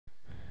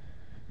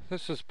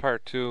This is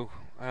part two.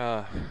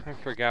 I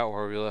forgot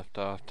where we left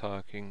off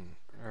talking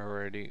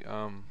already.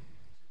 I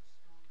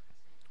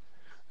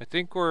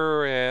think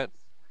we're at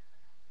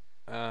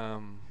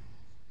um,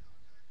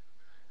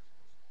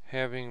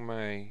 having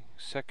my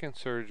second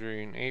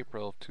surgery in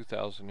April of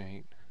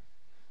 2008.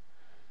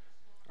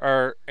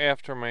 Or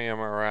after my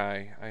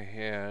MRI,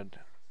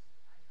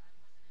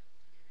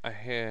 I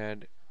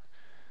had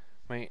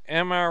my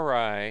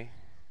MRI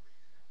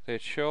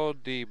that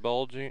showed the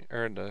bulging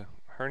or the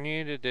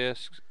herniated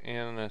discs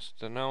and the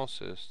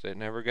stenosis that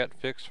never got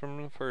fixed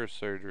from the first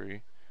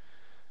surgery.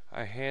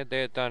 I had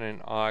that done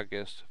in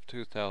August of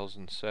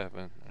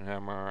 2007, an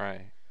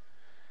MRI.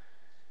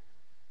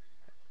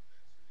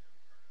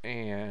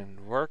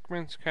 And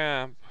workman's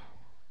comp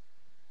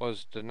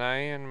was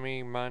denying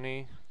me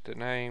money,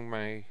 denying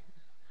my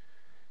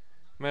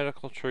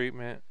medical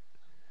treatment,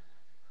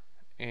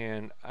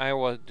 and I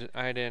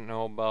didn't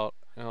know about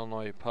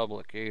Illinois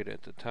public aid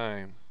at the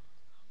time.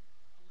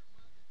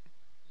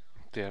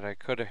 That I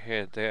could have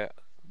had that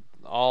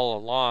all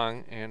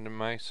along, and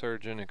my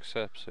surgeon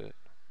accepts it.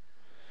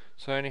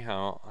 So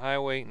anyhow, I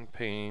wait in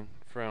pain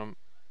from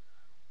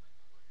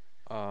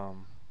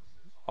um,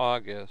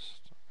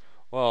 August.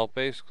 Well,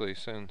 basically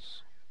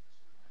since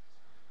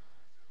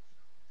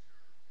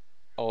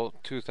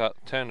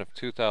 2010 of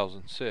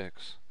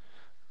 2006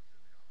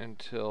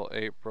 until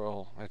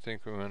April. I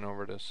think we went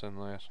over this in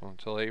the last one.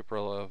 Until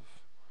April of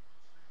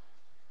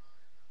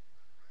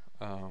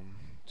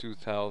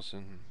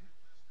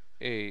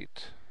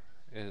 2008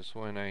 is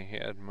when I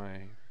had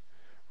my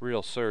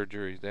real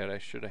surgery that I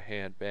should have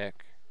had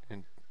back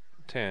in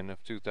 10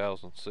 of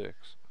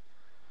 2006,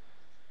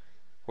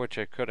 which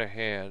I could have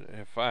had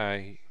if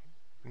I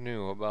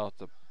knew about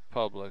the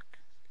public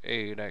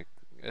aid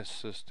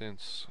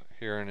assistance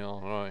here in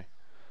Illinois.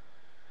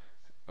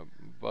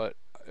 But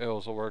it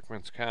was a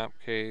workman's comp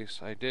case.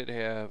 I did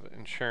have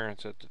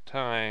insurance at the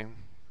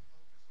time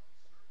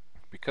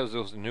because it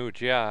was a new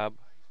job.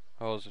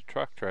 I was a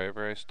truck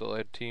driver. I still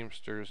had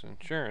Teamsters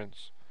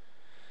insurance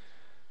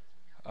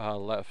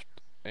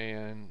left.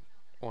 And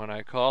when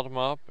I called them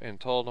up and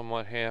told them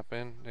what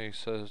happened, they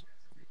says,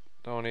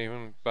 don't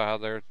even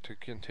bother to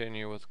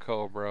continue with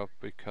Cobra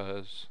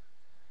because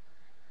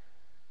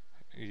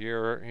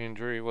your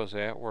injury was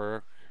at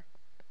work.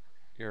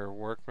 Your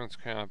workman's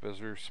comp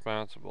is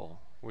responsible.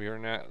 We are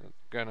not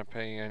going to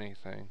pay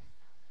anything.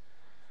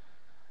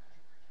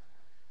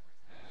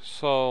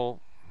 So,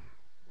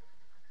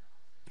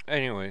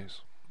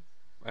 anyways,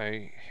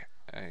 I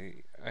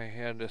I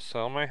had to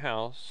sell my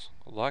house.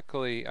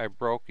 Luckily, I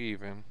broke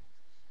even.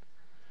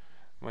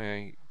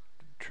 My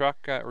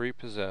truck got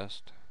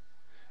repossessed,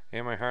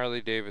 and my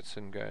Harley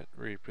Davidson got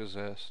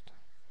repossessed.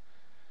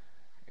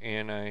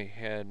 And I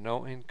had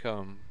no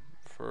income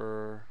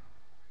for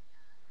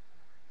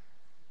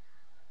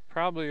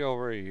probably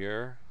over a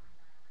year.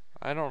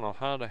 I don't know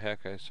how the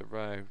heck I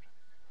survived.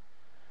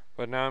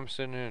 But now I'm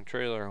sitting in a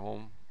trailer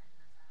home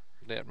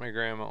that my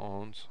grandma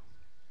owns.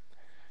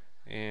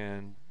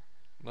 And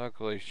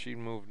luckily she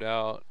moved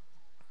out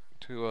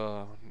to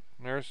a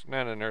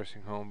not a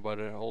nursing home, but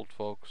an old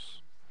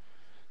folks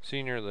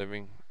senior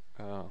living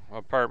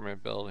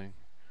apartment building.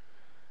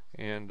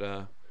 And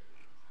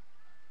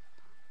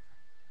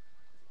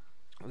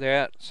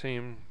that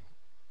seemed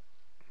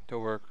to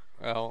work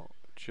out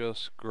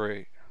just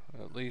great.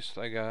 At least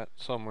I got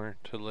somewhere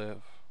to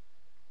live.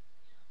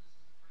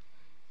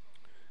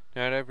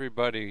 Not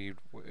everybody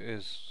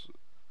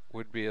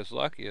would be as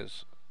lucky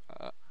as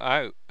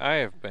I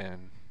have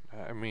been.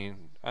 I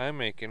mean, I'm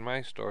making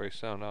my story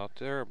sound out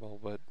terrible,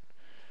 but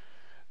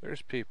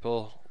there's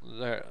people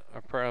that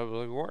are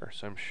probably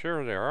worse. I'm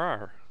sure there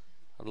are.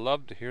 I'd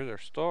love to hear their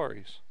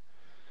stories.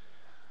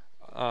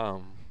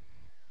 Um,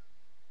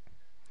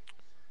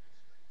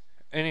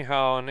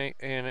 Anyhow,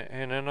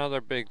 and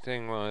another big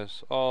thing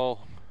was,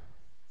 oh,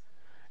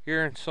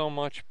 you're in so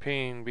much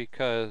pain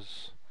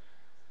because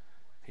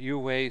you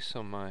weigh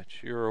so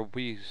much. You're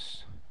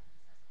obese.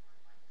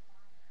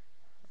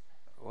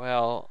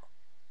 Well,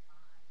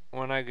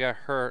 when I got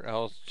hurt, I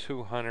was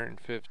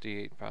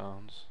 258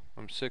 pounds.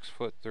 I'm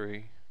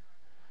 6'3".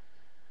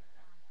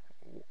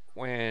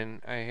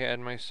 When I had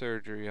my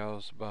surgery, I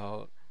was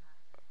about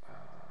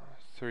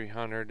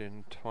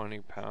 320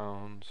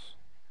 pounds.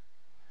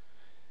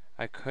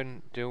 I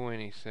couldn't do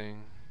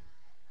anything.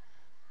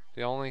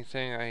 The only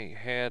thing I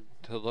had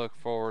to look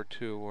forward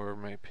to were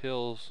my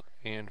pills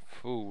and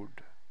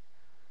food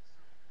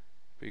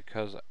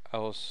because I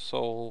was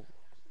so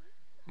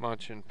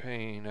much in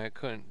pain I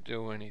couldn't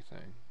do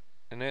anything.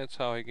 And that's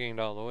how I gained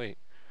all the weight.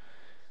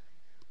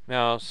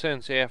 Now,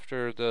 since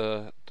after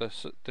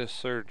this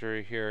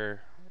surgery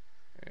here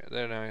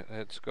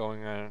that's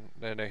going on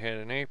that I had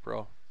in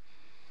April,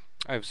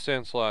 I've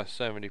since lost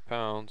 70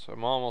 pounds.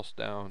 I'm almost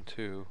down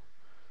to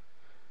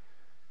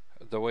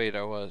the weight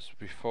I was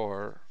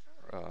before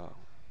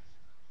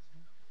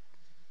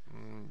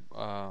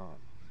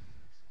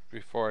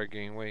before I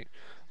gained weight.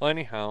 Well,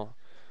 anyhow,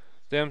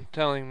 them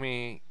telling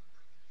me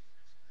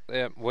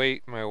that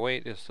my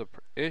weight is the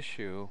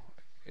issue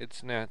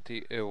it's not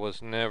the. It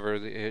was never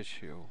the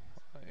issue,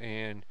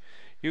 and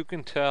you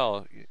can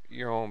tell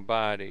your own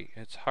body.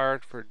 It's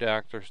hard for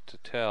doctors to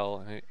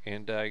tell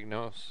and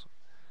diagnose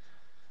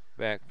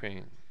back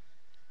pain,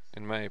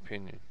 in my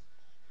opinion,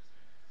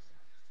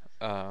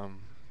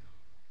 um,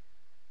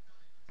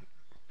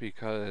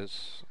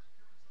 because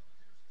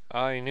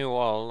I knew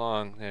all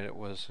along that it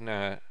was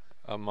not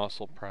a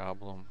muscle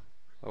problem.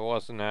 It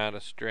was not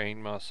a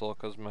strained muscle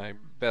because my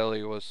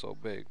belly was so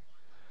big.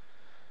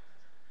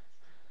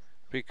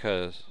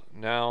 Because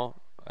now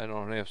I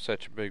don't have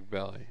such a big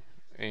belly,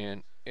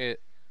 and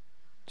it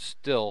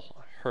still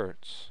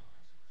hurts.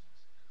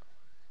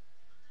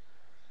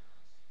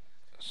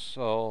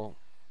 So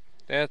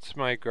that's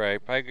my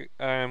gripe.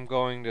 I'm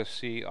going to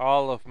see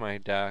all of my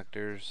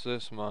doctors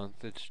this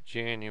month. It's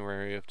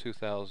January of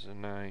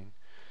 2009,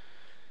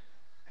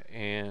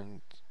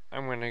 and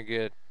I'm going to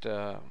get,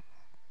 I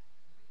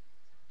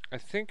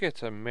think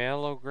it's a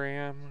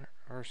mammogram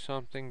or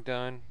something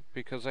done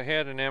because I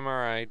had an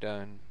MRI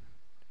done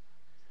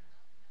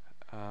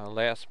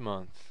last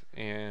month,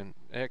 and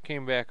that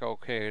came back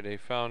okay. They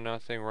found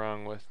nothing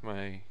wrong with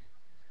my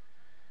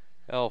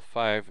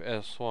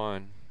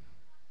L5S1.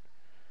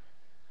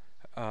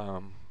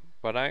 Um,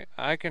 but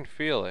I can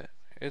feel it.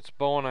 It's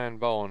bone on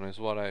bone is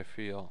what I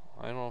feel.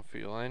 I don't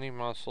feel any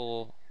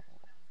muscle.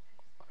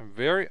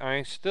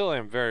 I still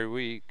am very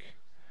weak,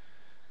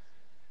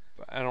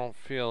 but I don't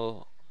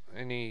feel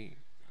any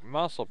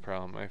muscle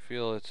problem. I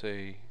feel it's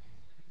a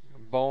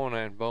bone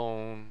on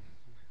bone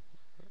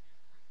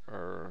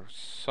or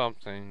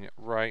something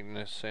right in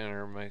the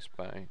center of my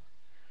spine,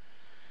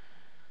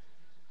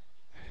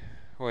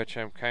 which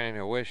I'm kind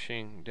of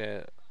wishing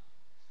that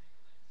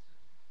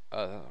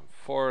a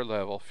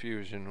 4-level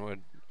fusion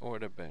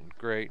would have been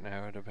great and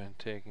I would have been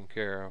taken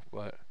care of,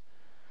 but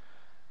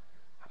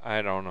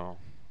I don't know.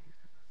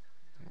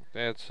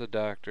 That's the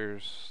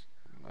doctors.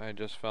 I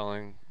just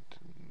feeling,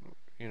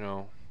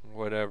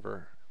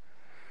 whatever.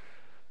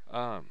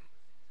 Um,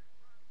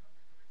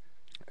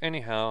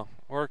 Anyhow,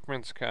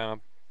 workman's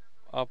comp,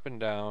 up and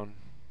down.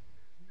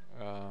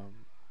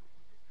 Um,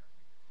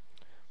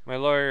 my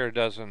lawyer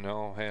doesn't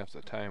know half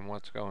the time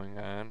what's going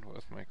on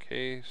with my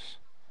case.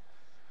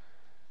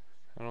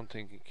 I don't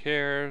think he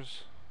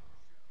cares.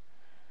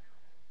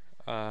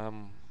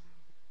 Um,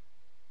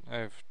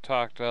 I've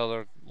talked to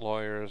other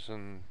lawyers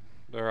and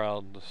they're all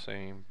in the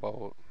same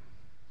boat.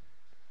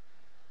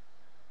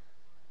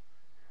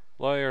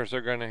 Lawyers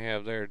are going to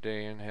have their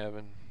day in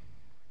heaven.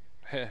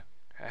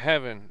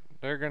 Heaven.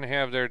 They're going to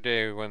have their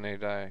day when they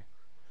die.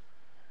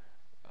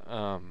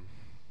 Um,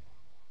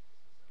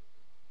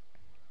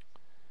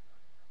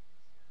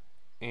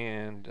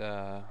 and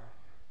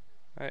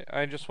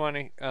I just want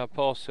to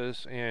post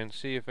this and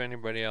see if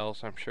anybody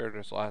else. I'm sure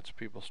there's lots of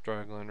people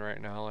struggling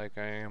right now, like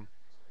I am.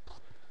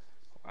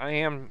 I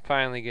am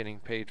finally getting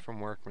paid from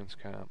workman's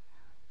comp.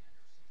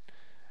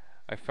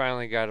 I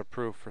finally got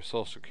approved for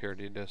Social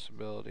Security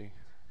disability.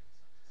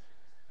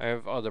 I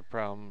have other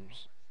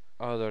problems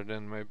other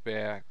than my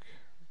back.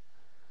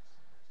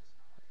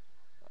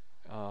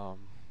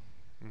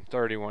 I'm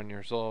 31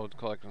 years old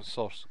collecting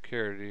Social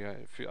Security.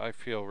 I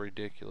feel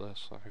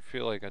ridiculous. I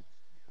feel like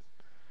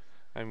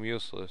I'm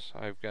useless.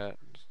 I've got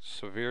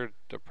severe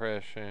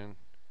depression,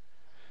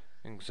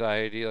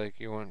 anxiety like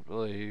you wouldn't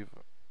believe.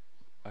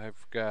 I've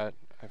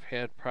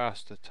had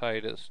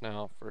prostatitis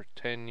now for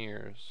 10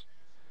 years.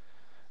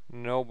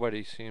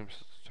 Nobody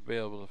seems to be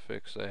able to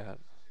fix that.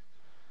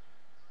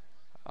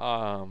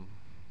 Um,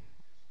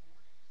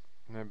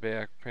 my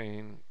back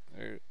pain,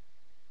 it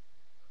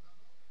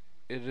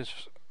is.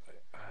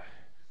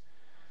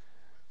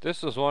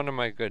 This is one of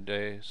my good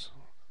days.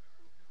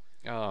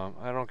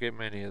 I don't get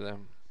many of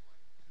them.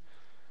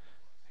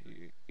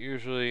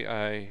 Usually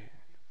I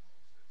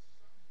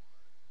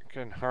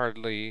can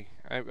hardly.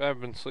 I've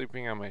been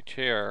sleeping on my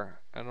chair.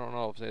 I don't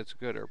know if that's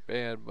good or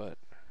bad, but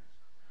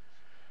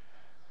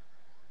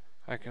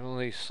I can at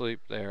least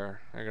sleep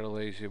there. I got a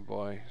lazy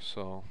boy,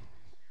 so.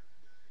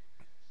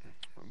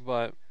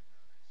 But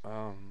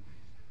um,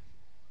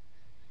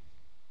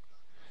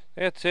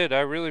 that's it.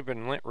 I've really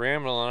been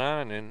rambling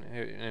on,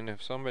 and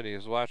if somebody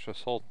has watched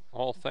this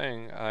whole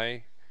thing,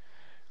 I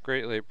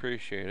greatly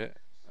appreciate it,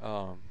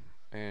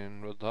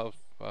 and would love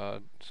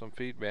some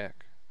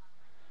feedback.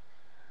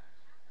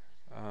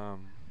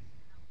 Um,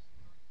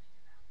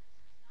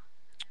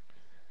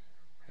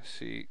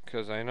 See,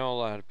 because I know a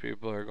lot of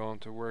people are going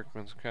to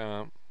workman's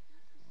comp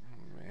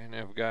and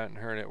have gotten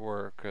hurt at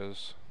work,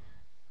 cause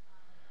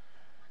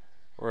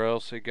or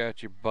else they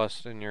got you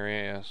busting your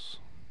ass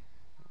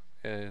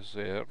as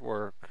at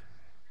work.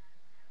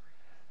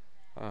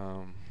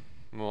 Um,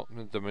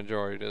 the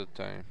majority of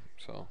the time.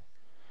 So,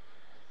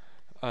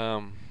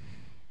 um,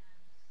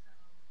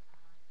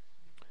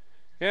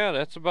 yeah,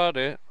 that's about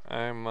it.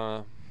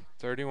 I'm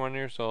 31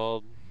 years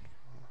old.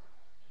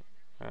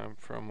 I'm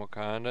from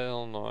Wakanda,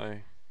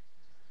 Illinois,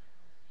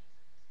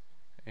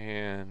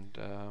 and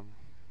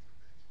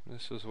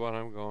this is what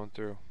I'm going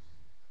through.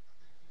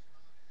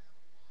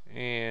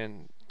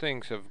 And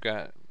things have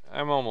got.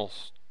 I'm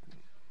almost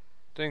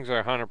things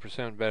are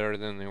 100% better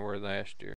than they were last year.